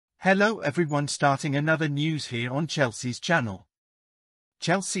Hello everyone, starting another news here on Chelsea's channel.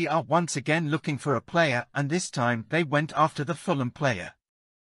 Chelsea are once again looking for a player, and this time they went after the Fulham player.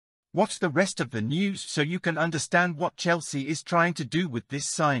 Watch the rest of the news so you can understand what Chelsea is trying to do with this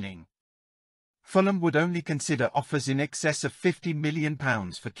signing. Fulham would only consider offers in excess of £50 million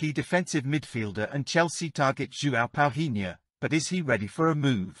for key defensive midfielder, and Chelsea target João Palhinha, but is he ready for a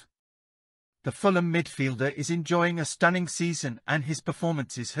move? The Fulham midfielder is enjoying a stunning season, and his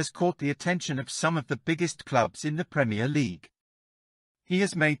performances has caught the attention of some of the biggest clubs in the Premier League. He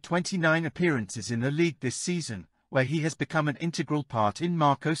has made 29 appearances in the league this season, where he has become an integral part in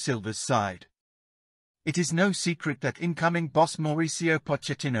Marco Silva's side. It is no secret that incoming boss Mauricio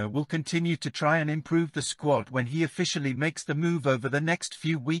Pochettino will continue to try and improve the squad when he officially makes the move over the next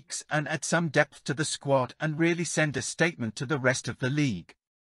few weeks, and add some depth to the squad and really send a statement to the rest of the league.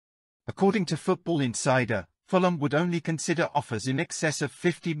 According to Football Insider, Fulham would only consider offers in excess of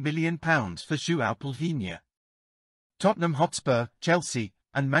 £50 million for João Palhinha. Tottenham Hotspur, Chelsea,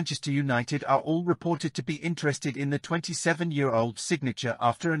 and Manchester United are all reported to be interested in the 27-year-old signature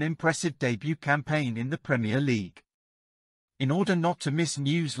after an impressive debut campaign in the Premier League. In order not to miss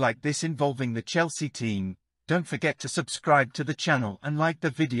news like this involving the Chelsea team, don't forget to subscribe to the channel and like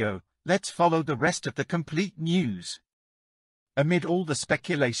the video. Let's follow the rest of the complete news. Amid all the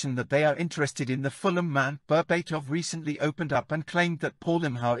speculation that they are interested in the Fulham man, Berbatov recently opened up and claimed that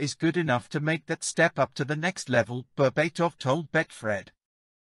Palhinha is good enough to make that step up to the next level. Berbatov told Betfred,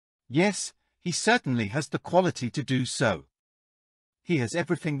 "Yes, he certainly has the quality to do so. He has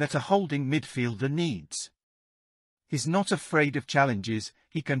everything that a holding midfielder needs. He's not afraid of challenges,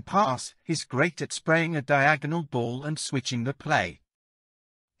 he can pass, he's great at spraying a diagonal ball and switching the play.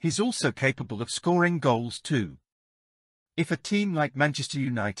 He's also capable of scoring goals too. If a team like Manchester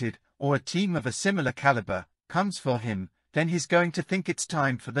United, or a team of a similar caliber, comes for him, then he's going to think it's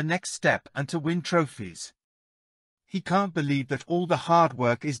time for the next step and to win trophies. He can't believe that all the hard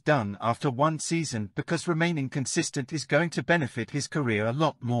work is done after one season, because remaining consistent is going to benefit his career a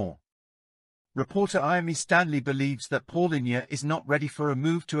lot more." Reporter Iami Stanley believes that Palhinha is not ready for a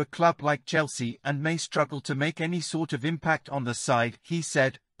move to a club like Chelsea and may struggle to make any sort of impact on the side. He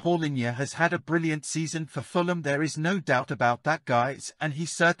said, "Palhinha has had a brilliant season for Fulham, there is no doubt about that, guys, and he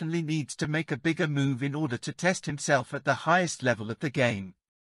certainly needs to make a bigger move in order to test himself at the highest level of the game.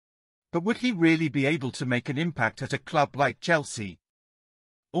 But would he really be able to make an impact at a club like Chelsea?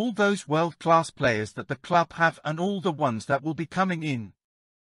 All those world-class players that the club have and all the ones that will be coming in.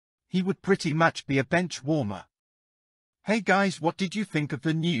 He would pretty much be a bench warmer." Hey guys, what did you think of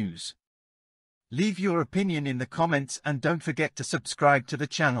the news? Leave your opinion in the comments, and don't forget to subscribe to the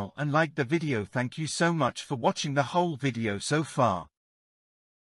channel and like the video. Thank you so much for watching the whole video so far.